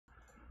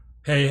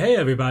Hey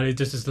everybody,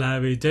 this is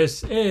Larry.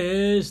 This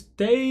is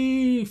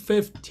day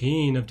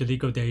 15 of the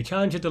Leetcode Day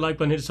Challenge. Hit the like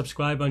button, hit the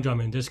subscribe button, join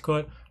me in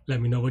Discord.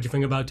 Let me know what you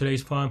think about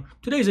today's problem.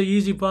 Today's an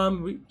easy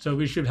problem, so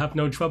we should have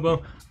no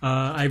trouble.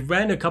 I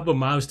ran a couple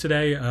miles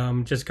today,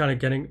 just kind of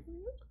getting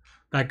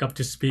back up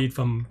to speed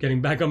from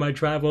getting back on my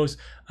travels.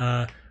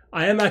 I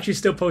am actually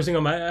still posting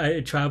on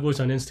my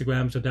travels on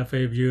Instagram, so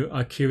definitely if you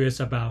are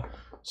curious about.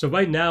 So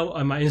right now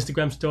on my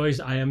Instagram stories,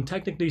 I am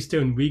technically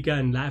still in Riga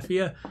and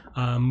Latvia.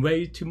 I'm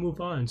ready to move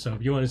on. So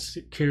if you want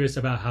to curious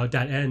about how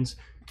that ends,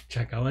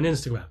 check out on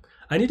Instagram.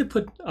 I need to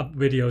put up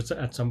videos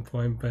at some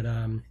point, but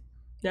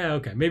yeah,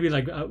 okay, maybe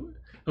like a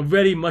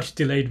very much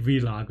delayed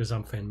vlog or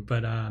something.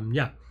 But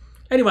yeah.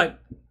 Anyway,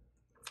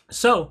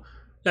 so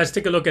let's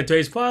take a look at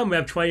today's problem. We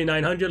have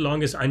 2900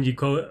 longest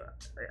unequal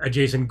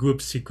adjacent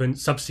group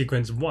sequence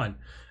subsequence 1.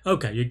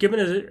 Okay, you're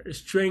given a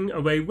string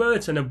array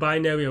words and a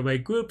binary array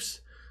groups.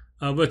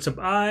 Words of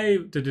I,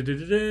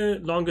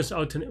 longest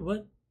alternate,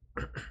 what?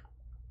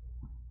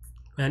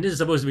 Man, this is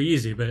supposed to be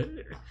easy, but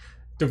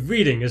the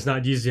reading is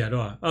not easy at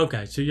all.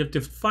 Okay, so you have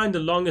to find the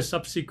longest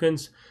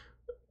subsequence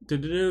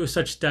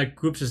such that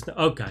groups is,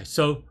 okay,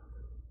 so,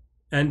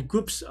 and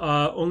groups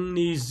are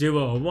only 0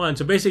 or 1.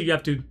 So basically you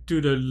have to do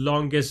the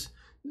longest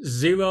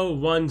 0,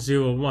 1,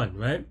 0, 1,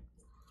 right?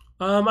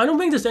 I don't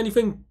think there's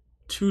anything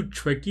too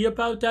tricky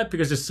about that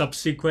because it's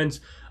subsequence,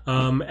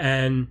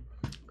 and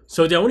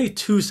so there are only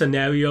two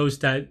scenarios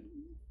that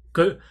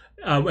could,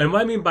 and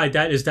what I mean by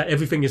that is that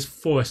everything is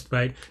forced,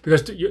 right?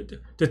 Because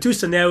the two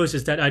scenarios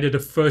is that either the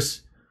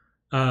first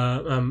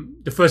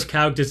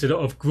characters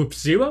of group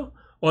 0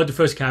 or the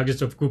first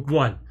characters of group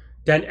 1.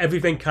 Then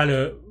everything kind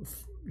of,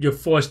 you're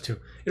forced to.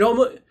 It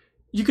almost,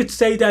 you could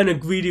say that in a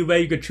greedy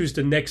way, you could choose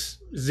the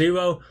next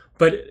 0,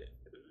 but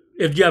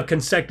if you have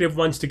consecutive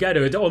ones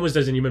together, it almost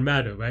doesn't even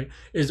matter, right?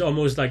 It's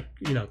almost like,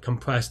 you know,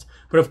 compressed.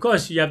 But of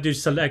course, you have to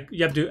select,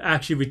 you have to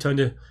actually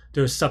return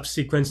the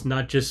subsequence,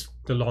 not just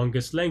the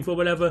longest length or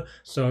whatever.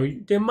 So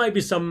there might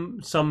be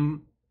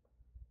some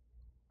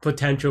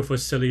potential for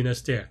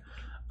silliness there.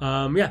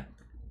 Yeah.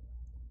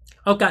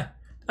 Okay.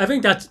 I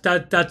think that's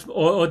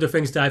all the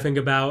things that I think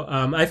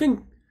about. I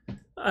think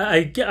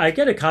I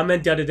get a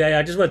comment the other day.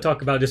 I just want to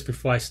talk about this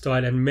before I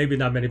start, and maybe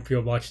not many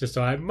people watch this,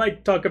 so I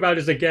might talk about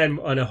this again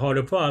on a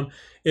harder problem.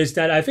 Is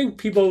that I think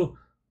people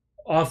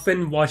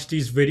often watch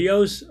these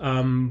videos,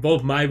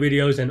 both my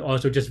videos and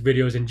also just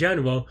videos in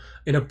general,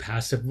 in a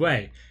passive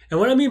way. And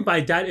what I mean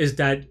by that is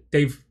that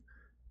they've,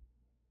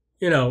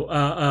 you know,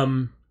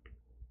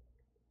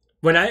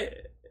 when I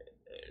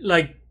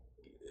like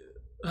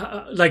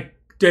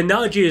the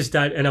analogy is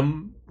that, and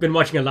I'm been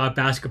watching a lot of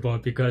basketball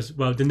because,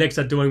 well, the Knicks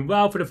are doing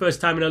well for the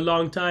first time in a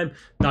long time.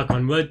 Knock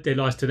on wood, they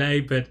lost today,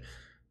 but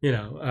you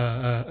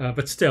know,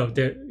 but still,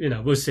 they, you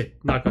know, we'll see.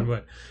 Knock on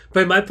wood.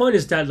 But my point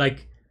is that,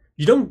 like,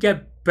 you don't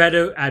get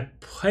better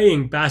at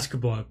playing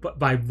basketball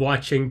by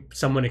watching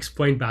someone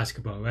explain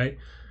basketball, right?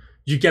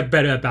 You get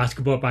better at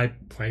basketball by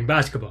playing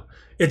basketball.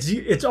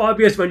 It's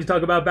obvious when you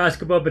talk about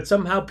basketball, but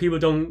somehow people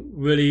don't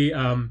really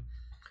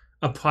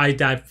apply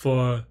that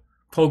for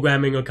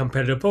programming or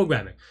competitive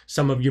programming.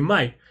 Some of you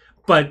might.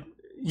 But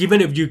even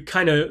if you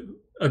kind of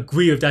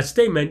agree with that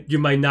statement, you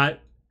might not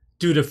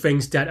do the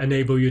things that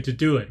enable you to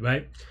do it,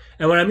 right?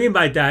 And what I mean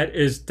by that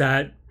is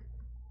that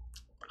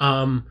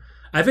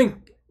I think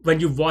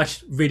when you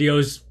watch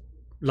videos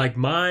like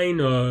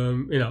mine or,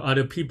 you know,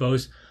 other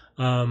people's,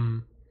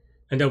 and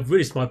they're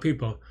really smart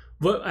people,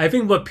 I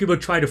think what people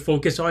try to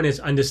focus on is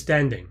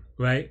understanding,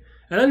 right?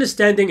 And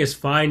understanding is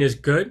fine, is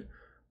good,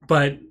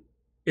 but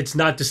it's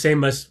not the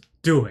same as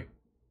doing,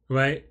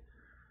 right?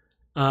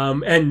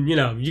 And you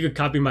know, you could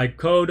copy my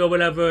code or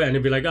whatever and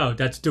it'd be like, oh,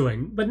 that's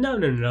doing. But no.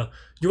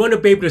 You want to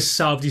be able to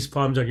solve these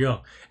problems on your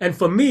own. And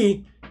for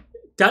me,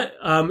 that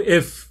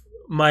if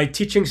my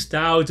teaching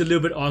style is a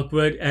little bit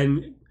awkward,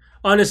 and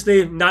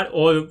honestly, not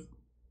all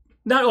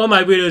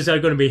my videos are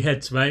going to be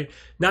hits, right?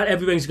 Not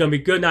everything's going to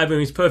be good, not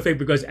everything's perfect,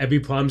 because every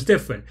problem's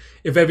different.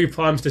 If every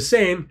problem's the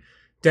same,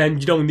 then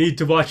you don't need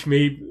to watch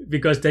me,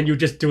 because then you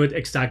just do it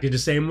exactly the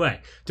same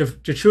way. The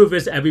truth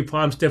is, every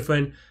problem's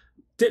different.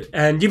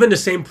 And even the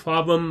same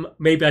problem,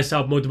 maybe I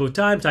solve multiple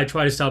times, I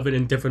try to solve it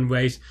in different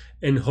ways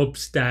in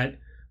hopes that,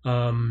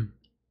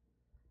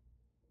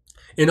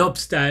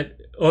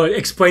 or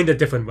explain a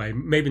different way,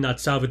 maybe not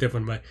solve a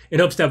different way,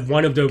 in hopes that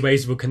one of the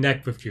ways will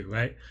connect with you,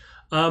 right?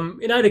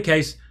 In either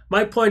case,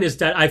 my point is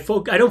that I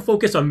don't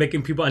focus on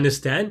making people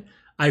understand.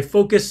 I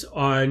focus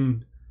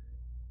on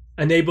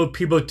enable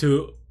people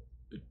to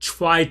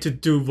try to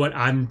do what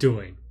I'm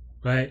doing,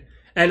 right?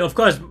 And of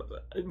course,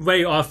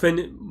 very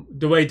often,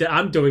 the way that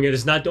I'm doing it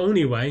is not the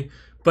only way,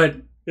 but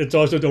it's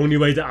also the only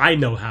way that I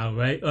know how,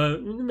 right?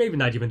 Maybe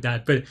not even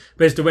that, but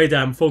it's the way that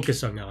I'm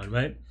focusing on,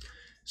 right?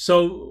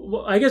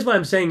 So I guess what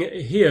I'm saying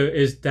here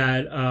is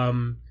that,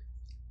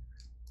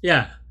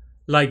 yeah,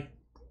 like,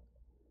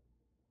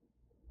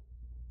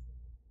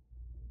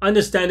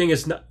 understanding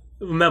is not,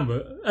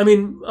 remember, I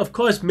mean, of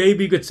course,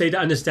 maybe you could say that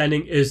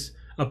understanding is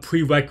a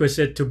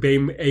prerequisite to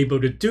being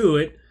able to do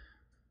it,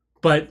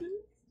 but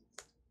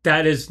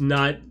that is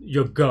not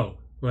your goal,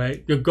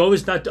 right? Your goal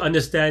is not to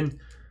understand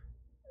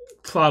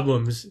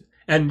problems,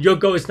 and your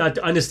goal is not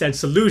to understand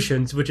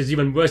solutions, which is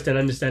even worse than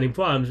understanding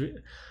problems.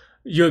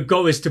 Your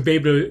goal is to be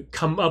able to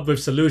come up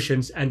with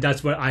solutions, and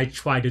that's what I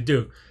try to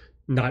do,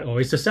 not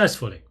always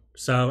successfully.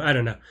 So I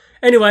don't know.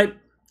 Anyway,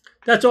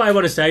 that's all I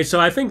want to say. So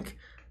I think,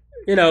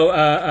 you know,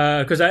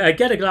 because I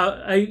get a lot,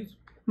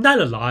 not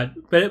a lot,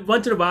 but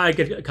once in a while I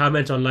get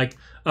comments on like,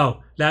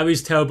 oh,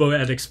 Larry's terrible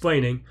at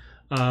explaining.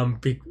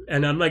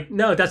 And I'm like,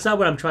 no, that's not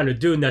what I'm trying to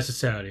do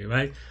necessarily,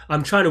 right?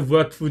 I'm trying to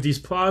work through these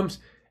problems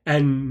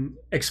and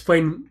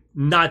explain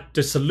not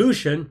the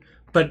solution,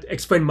 but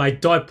explain my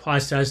thought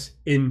process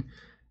in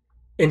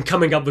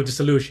coming up with the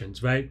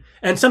solutions, right?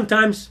 And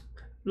sometimes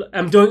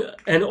I'm doing,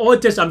 and all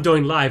this I'm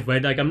doing live,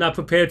 right? Like I'm not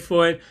prepared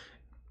for it.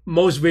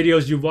 Most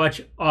videos you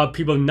watch are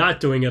people not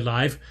doing it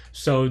live,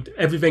 so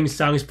everything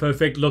sounds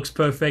perfect, looks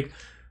perfect,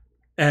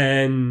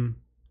 and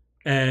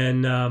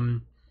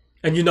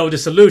you know the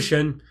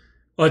solution,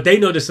 or they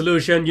know the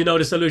solution, you know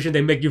the solution,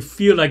 they make you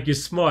feel like you're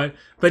smart.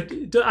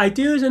 But the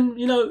idea is, and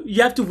you know,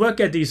 you have to work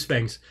at these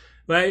things,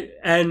 right?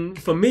 And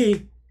for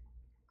me,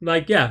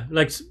 like, yeah,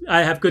 like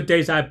I have good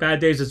days, I have bad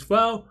days as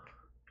well,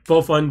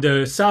 both on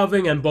the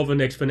solving and both on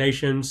the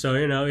explanation. So,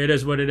 you know, it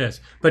is what it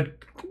is. But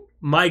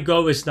my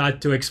goal is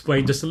not to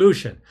explain the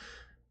solution.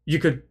 You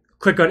could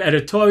click on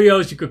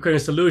editorials, you could click on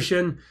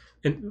solution,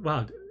 and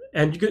wow.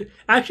 And you could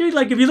actually,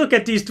 like, if you look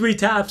at these 3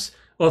 tabs,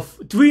 or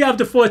 3 out of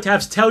the 4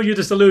 tabs tell you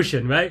the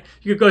solution, right?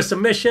 You could go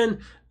submission,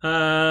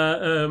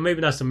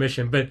 maybe not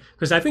submission, but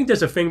because I think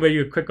there's a thing where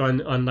you click on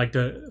like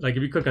the, like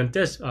if you click on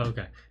this, oh,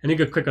 okay, and you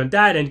could click on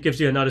that and it gives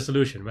you another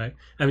solution, right?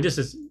 I mean, this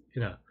is,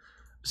 you know,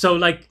 so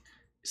like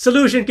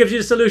solution gives you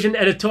the solution,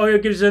 editorial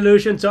gives you the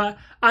solution. So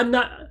I'm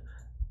not,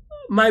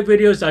 my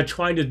videos are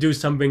trying to do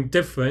something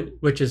different,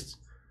 which is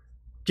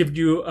give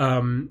you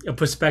a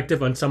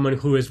perspective on someone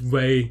who is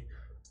way,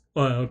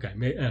 or okay,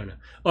 maybe, I don't know,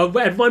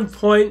 or at one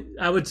point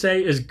I would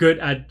say is good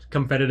at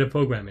competitive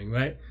programming,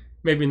 right?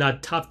 Maybe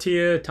not top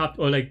tier,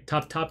 or like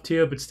top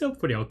tier, but still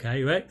pretty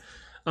okay, right?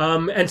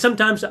 And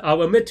sometimes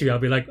I'll admit to you, I'll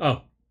be like,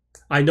 oh,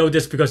 I know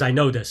this because I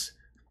know this.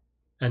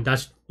 And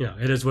that's, you know,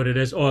 it is what it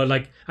is. Or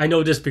like, I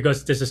know this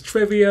because this is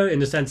trivia in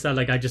the sense that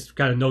like I just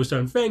kind of know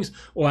certain things,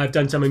 or I've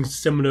done something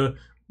similar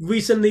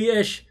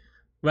recently-ish,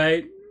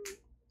 right?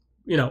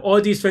 You know,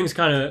 all these things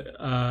kind of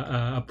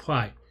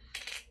apply.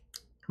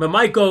 But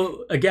my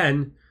goal,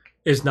 again,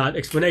 is not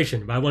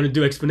explanation. If I want to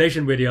do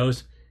explanation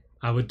videos,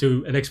 I would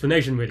do an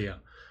explanation video.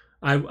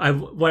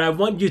 What I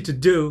want you to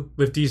do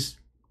with these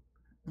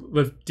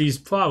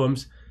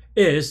problems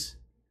is,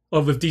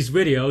 or with these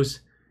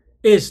videos,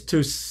 is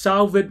to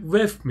solve it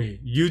with me.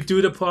 You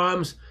do the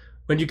problems.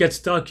 When you get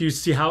stuck, you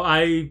see how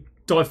I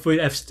thought through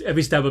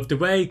every step of the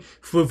way.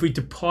 Feel free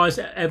to pause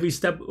every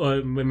step,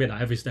 or maybe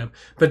not every step,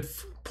 but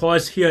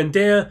pause here and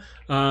there.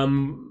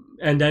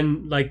 And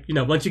then, like, you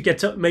know, once you get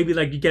to, maybe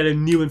like you get a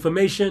new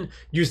information,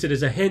 use it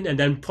as a hint, and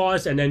then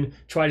pause, and then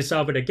try to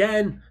solve it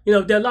again. You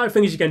know, there are a lot of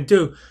things you can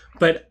do,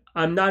 but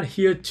I'm not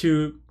here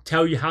to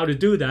tell you how to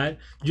do that.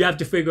 You have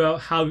to figure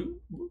out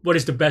what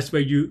is the best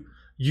way you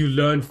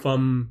learn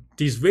from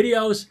these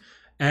videos.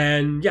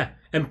 And yeah,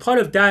 and part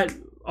of that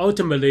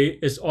ultimately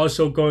is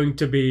also going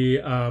to be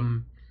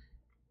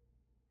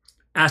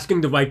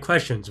asking the right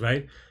questions,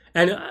 right?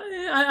 And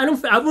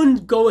I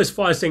wouldn't go as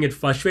far as saying it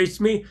frustrates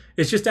me.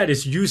 It's just that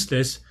it's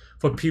useless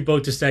for people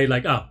to say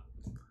like, oh,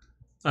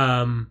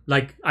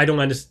 like I don't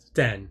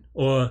understand,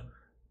 or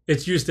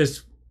it's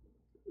useless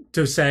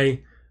to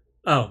say,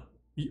 oh,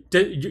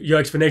 your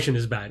explanation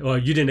is bad, or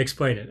you didn't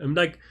explain it. I'm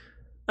like,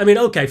 I mean,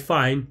 okay,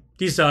 fine.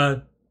 These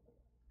are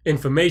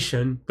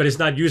information, but it's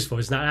not useful.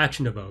 It's not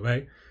actionable,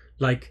 right?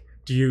 Like,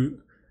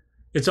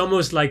 it's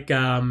almost like,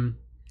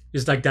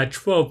 it's like that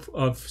trope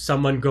of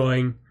someone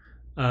going,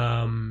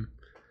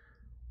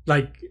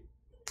 like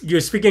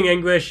you're speaking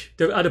English,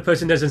 the other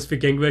person doesn't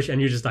speak English, and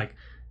you're just like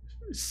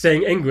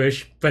saying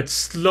English, but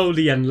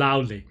slowly and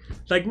loudly.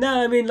 Like,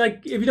 nah, I mean,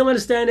 like, if you don't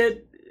understand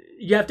it,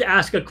 you have to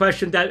ask a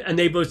question that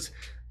enables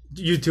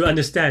you to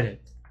understand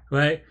it,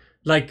 right?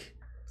 Like,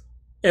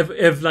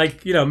 if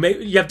like, you know,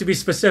 you have to be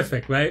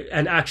specific, right?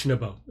 And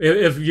actionable.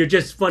 If you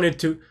just wanted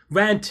to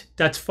rant,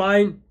 that's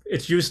fine.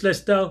 It's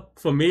useless though,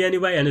 for me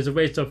anyway, and it's a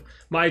waste of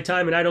my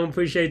time, and I don't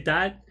appreciate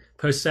that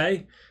per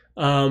se.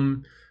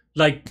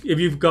 Like if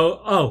you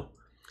go, oh,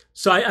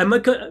 so I'm,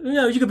 you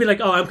know, you could be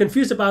like, oh, I'm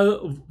confused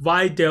about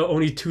why there are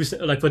only 2,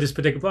 like for this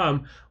particular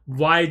problem,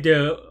 why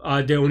there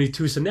are only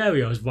 2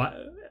 scenarios. Why?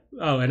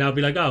 Oh, and I'll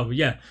be like, oh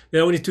yeah,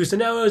 there are only 2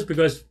 scenarios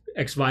because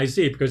X, Y,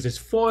 Z, because it's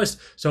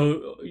forced.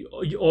 So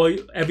or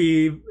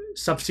every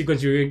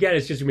subsequence you're gonna get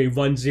is just gonna be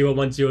 1 0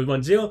 1 0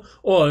 1 0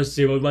 or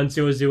 0 1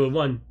 0 0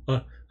 1.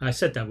 I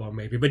said that wrong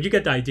maybe, but you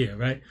get the idea,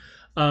 right?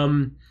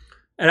 And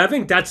I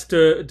think that's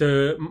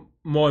the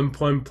more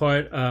important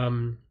part.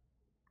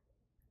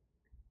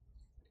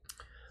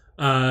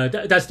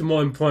 That's the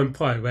more important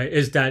part, right?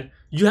 Is that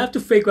you have to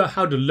figure out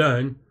how to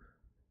learn,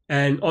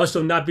 and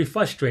also not be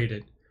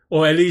frustrated,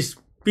 or at least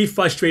be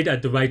frustrated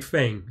at the right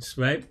things,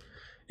 right?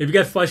 If you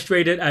get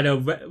frustrated at a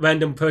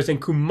random person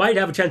who might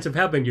have a chance of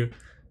helping you,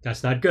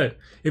 that's not good.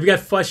 If you get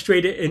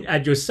frustrated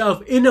at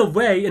yourself in a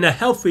way, in a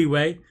healthy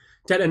way,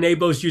 that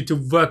enables you to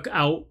work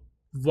out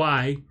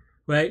why,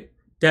 right?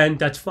 Then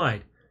that's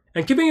fine.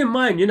 And keeping in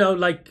mind, you know,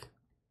 like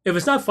if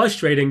it's not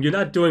frustrating, you're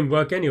not doing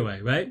work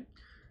anyway, right?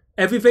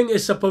 Everything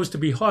is supposed to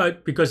be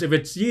hard because if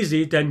it's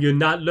easy, then you're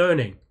not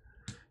learning.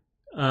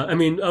 I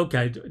mean,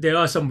 okay, there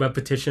are some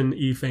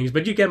repetition-y things,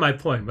 but you get my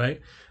point,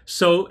 right?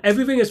 So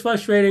everything is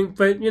frustrating,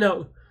 but you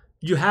know,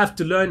 you have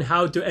to learn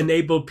how to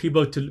enable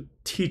people to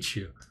teach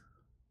you.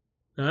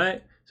 All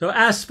right. So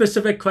ask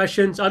specific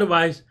questions.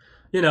 Otherwise,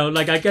 you know,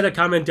 like I get a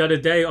comment the other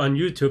day on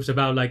YouTube's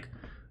about like,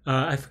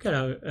 I forget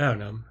how, I don't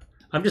know.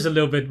 I'm just a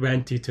little bit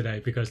ranty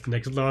today because the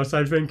next loss,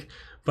 I think.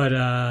 But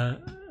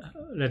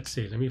let's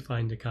see. Let me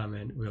find the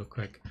comment real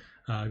quick.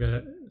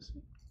 But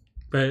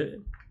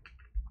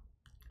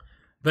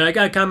I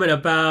got a comment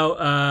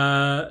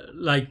about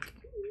like.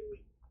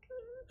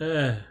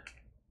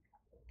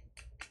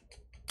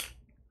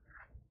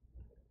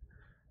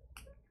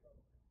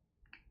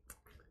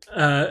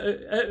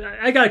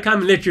 I got a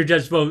comment literally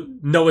just well,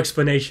 no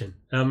explanation.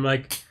 And I'm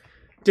like,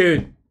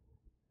 dude,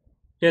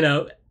 you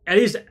know, at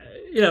least,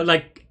 you know,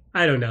 like,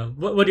 I don't know.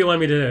 What do you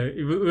want me to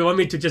do? You want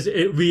me to just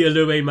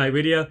re-evaluate my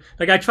video?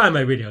 Like, I try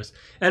my videos.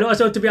 And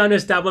also, to be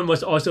honest, that one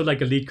was also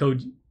like a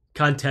Leetcode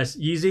contest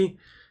easy,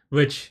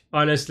 which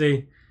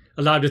honestly,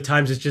 a lot of the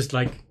times it's just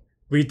like,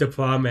 read the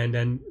problem and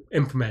then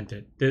implement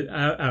it.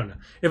 I don't know.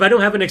 If I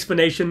don't have an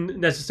explanation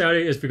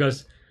necessarily, it's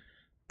because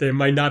there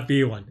might not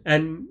be one.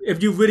 And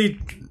if you really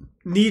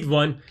need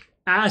one,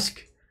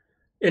 ask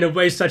in a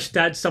way such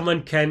that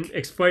someone can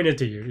explain it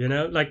to you, you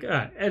know, like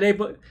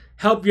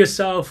help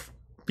yourself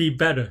be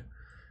better.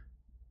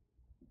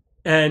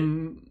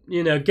 And,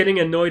 you know, getting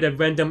annoyed at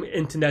random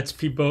internet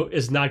people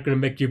is not going to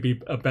make you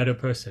be a better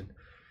person.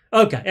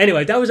 Okay,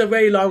 anyway, that was a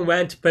very long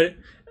rant, but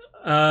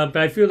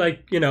I feel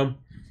like, you know,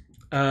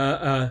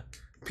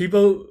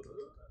 people,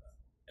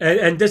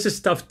 and this is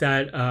stuff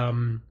that,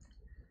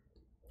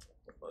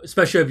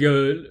 especially if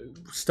you're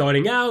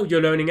starting out,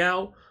 you're learning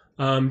out,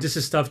 this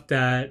is stuff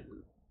that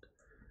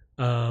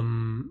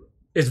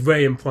is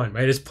very important,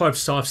 right? It's part of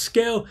soft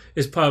skill.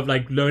 It's part of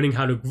like learning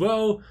how to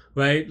grow,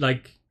 right?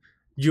 Like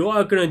you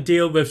are going to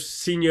deal with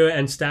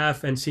senior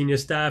staff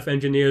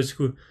engineers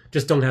who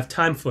just don't have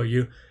time for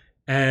you.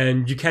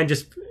 And you can't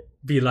just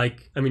be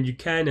like, I mean, you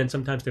can, and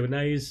sometimes they're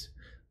nice.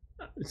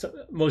 So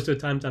most of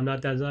the times I'm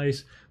not that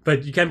nice,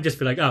 but you can't just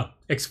be like, oh,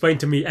 explain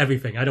to me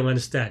everything. I don't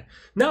understand.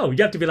 No,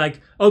 you have to be like,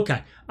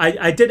 okay,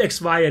 I did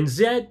X, Y, and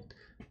Z.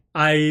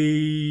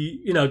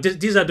 You know,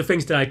 these are the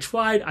things that I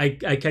tried.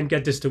 I can't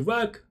get this to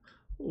work.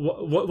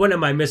 What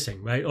am I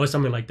missing, right? Or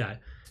something like that.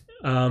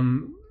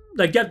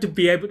 Like you have to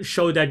be able to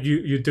show that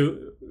you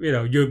do, you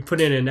know, you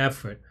put in an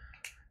effort.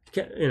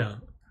 You know.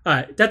 All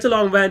right, that's a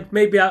long rant.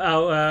 Maybe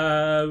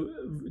I'll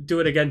do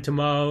it again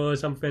tomorrow or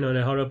something on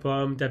a horror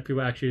problem that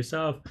people actually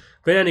solve.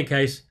 But in any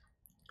case,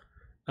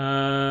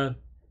 yeah.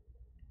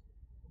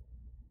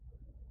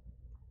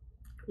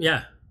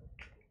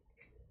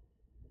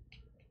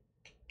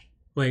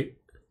 Wait.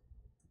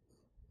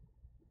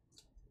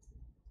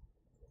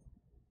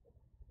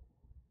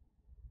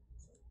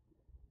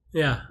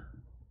 Yeah.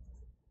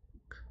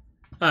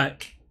 All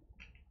right.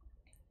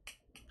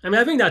 I mean,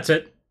 I think that's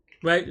it,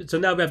 right? So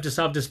now we have to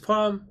solve this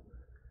problem.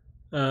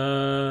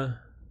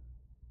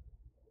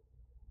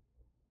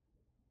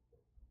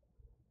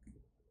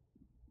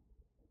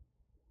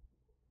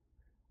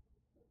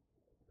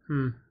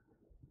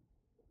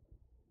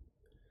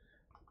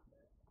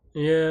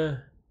 Yeah.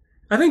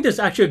 I think there's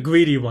actually a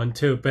greedy one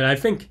too, but I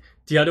think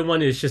the other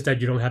one is just that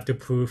you don't have to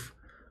prove.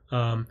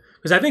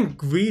 Because I think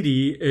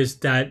greedy is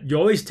that you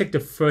always take the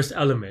first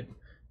element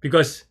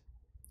because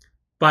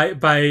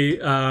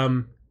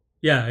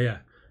yeah.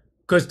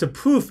 Because the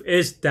proof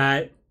is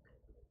that,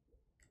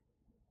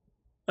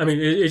 I mean,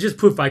 it's just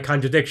proof by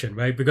contradiction,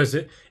 right? Because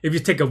if you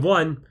take a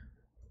one,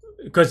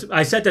 because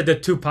I said that there are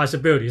two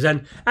possibilities,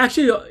 and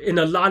actually in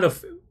a lot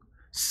of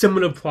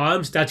similar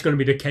problems, that's going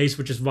to be the case,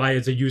 which is why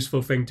it's a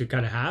useful thing to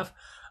kind of have,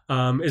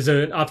 is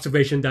an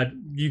observation that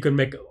you can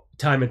make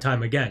time and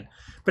time again.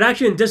 But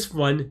actually in this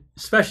one,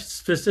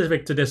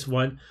 specific to this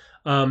one,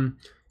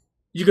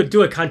 you could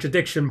do a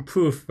contradiction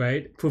proof,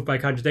 right? Proof by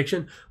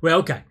contradiction. Well,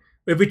 okay,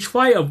 if we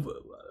try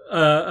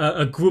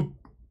a group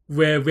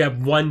where we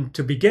have one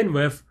to begin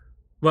with,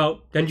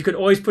 well, then you could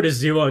always put a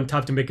zero on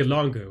top to make it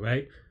longer,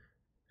 right?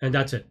 And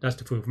that's it. That's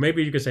the proof.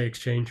 Maybe you could say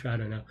exchange. I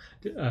don't know.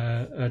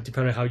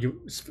 Depending on how you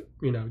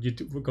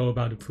go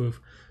about the proof.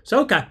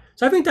 So okay.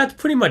 So I think that's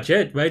pretty much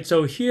it, right?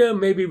 So here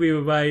maybe we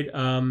will write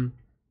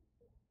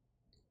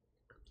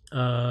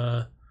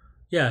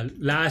yeah,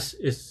 last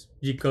is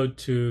equal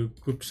to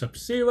group sub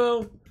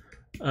 0.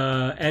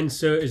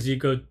 Answer is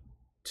equal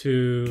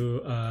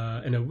to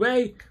an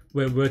array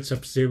where word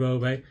sub 0,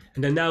 right?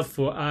 And then now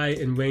for I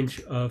in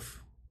range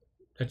of,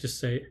 let's just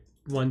say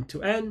 1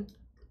 to n.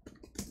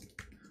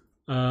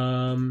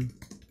 1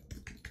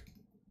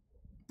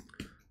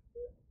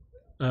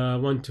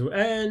 to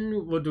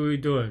n, what are we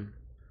doing?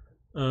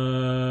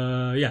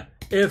 Yeah,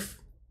 if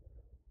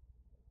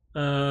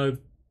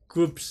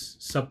groups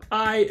sub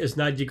I is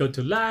not equal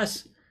to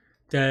last,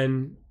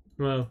 then,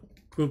 well,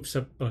 group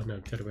sub, oh no,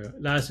 the other way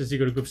around. Last is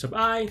equal to group sub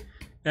I,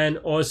 and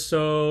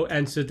also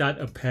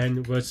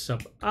answer.append with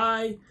sub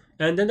I,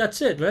 and then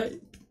that's it, right?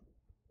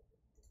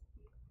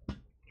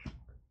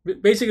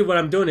 Basically what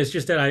I'm doing is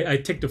just that I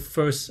take the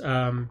first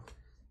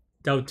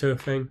delta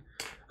thing.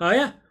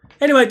 Yeah.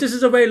 Anyway, this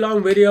is a very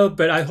long video,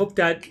 but I hope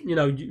that, you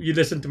know, you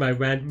listen to my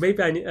rant.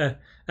 Maybe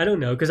I don't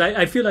know, because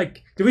I feel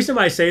like the reason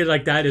why I say it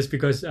like that is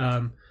because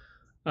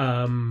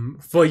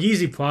for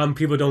Yeezy problem,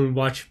 people don't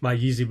watch my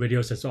Yeezy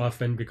videos as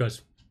often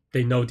because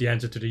they know the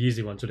answer to the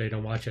Yeezy one, so they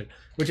don't watch it,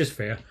 which is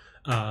fair.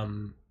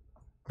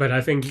 But I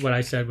think what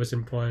I said was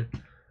important,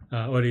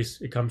 or at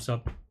least it comes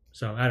up.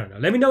 So I don't know.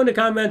 Let me know in the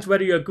comments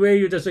whether you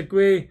agree or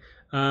disagree.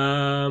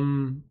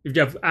 If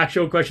you have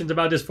actual questions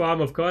about this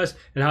problem, of course,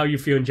 and how you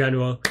feel in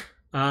general.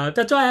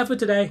 That's all I have for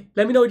today.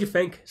 Let me know what you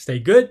think. Stay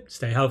good,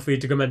 stay healthy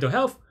to good mental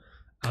health.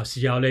 I'll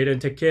see y'all later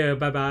and take care.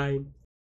 Bye bye.